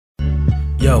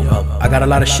Yo, I got a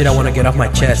lot of shit I wanna get off my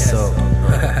chest, so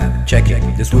check it.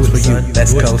 This one's for you,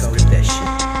 West Coast.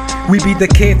 We be the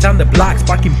kids on the block,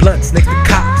 sparking blunts next to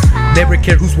cops. Never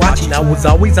cared who's watching, I was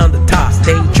always on the top.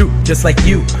 Staying true, just like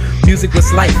you. Music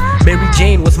was life, Mary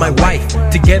Jane was my wife.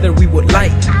 Together we would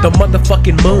light the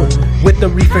motherfucking moon with the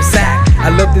reefer sack. I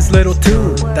love this little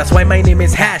tune, that's why my name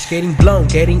is HasH. Getting blown,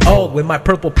 getting old with my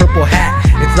purple hat.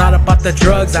 It's not about the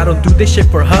drugs, I don't do this shit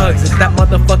for hugs. It's that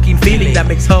motherfucking feeling that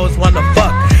makes hoes wanna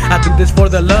fuck. I do this for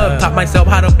the love, taught myself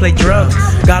how to play drums.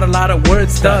 Got a lot of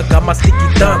words stuck on my sticky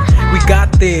thumb. We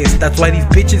got this, that's why these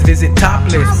bitches visit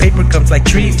topless. Paper comes like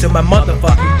trees to my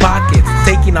motherfucking pockets.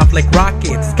 Taking off like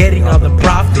rockets, getting all the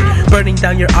profit. Burning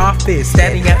down your office,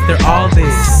 standing after all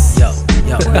this. Yo.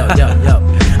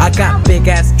 I got big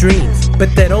ass dreams,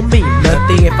 but they don't mean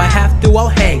nothing. If I have to, I'll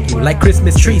hang you like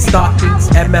Christmas tree stockings.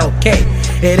 MLK,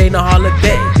 it ain't a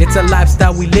holiday, it's a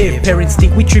lifestyle we live. Parents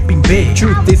think we tripping big,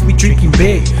 truth is we drinking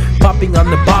big. Popping on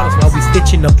the bottles while we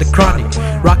stitching up the chronic.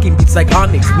 Rocking beats like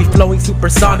Onyx, we flowing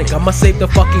supersonic. I'ma save the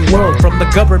fucking world from the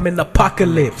government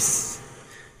apocalypse.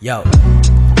 Yo,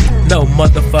 no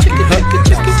motherfucking hook.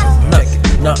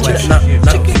 No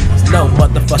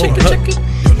motherfucking hook.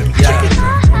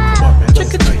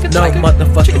 No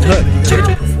motherfucking hook.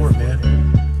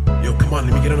 Yo, come on,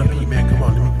 let me get on a beat, man. Come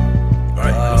on, let me.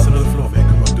 Alright, listen to the flow, man.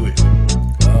 Come on, do it.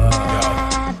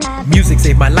 Music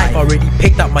saved my life, already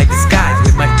picked out my disguise.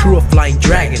 With my crew of flying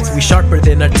dragons, we sharper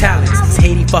than our talents. These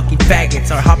hating fucking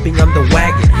faggots are hopping on the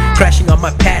wagon, crashing on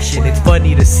my passion. It's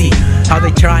funny to see how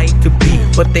they trying to be,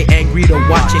 but they angry to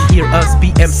watch and hear us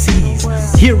be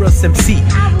MCs. Hear us MC,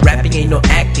 rapping ain't no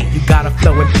acting. You gotta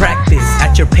flow and practice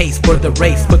at your pace for the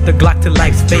race. Put the Glock to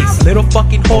life's face. Little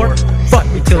fucking whore, fuck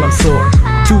me till I'm sore.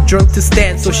 Too drunk to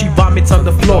stand, so she vomits on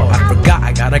the floor. I forgot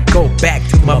I gotta go back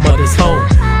to my mother's home.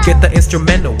 Get the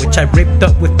instrumental, which I ripped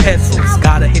up with pencils.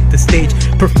 Gotta hit the stage,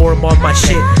 perform all my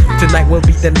shit. Tonight will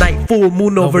be the night, full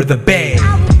moon over the bay.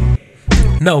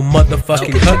 No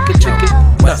motherfucking hook.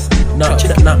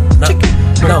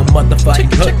 No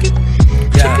motherfucking hook.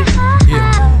 Yeah.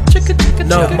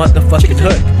 No motherfucking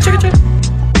hook.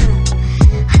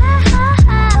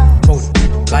 Hold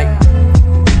it, like.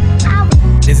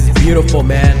 This is beautiful,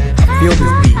 man. I feel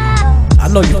this beat. I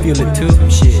know you feel it too.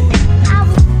 Shit.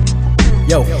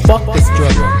 Yo, fuck the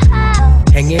struggle.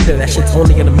 Hang in there, that shit's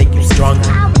only gonna make you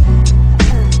stronger.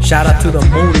 Shout out to the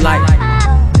Moonlight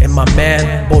and my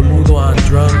man Boludo on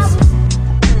drums.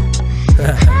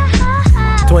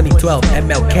 2012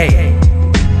 MLK.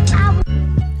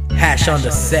 HasH on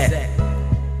the set.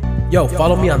 Yo,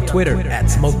 follow me on Twitter at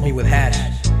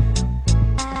SmokeMeWithHasH.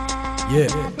 Yeah.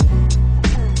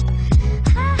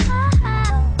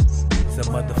 It's a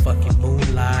motherfucking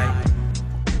moonlight.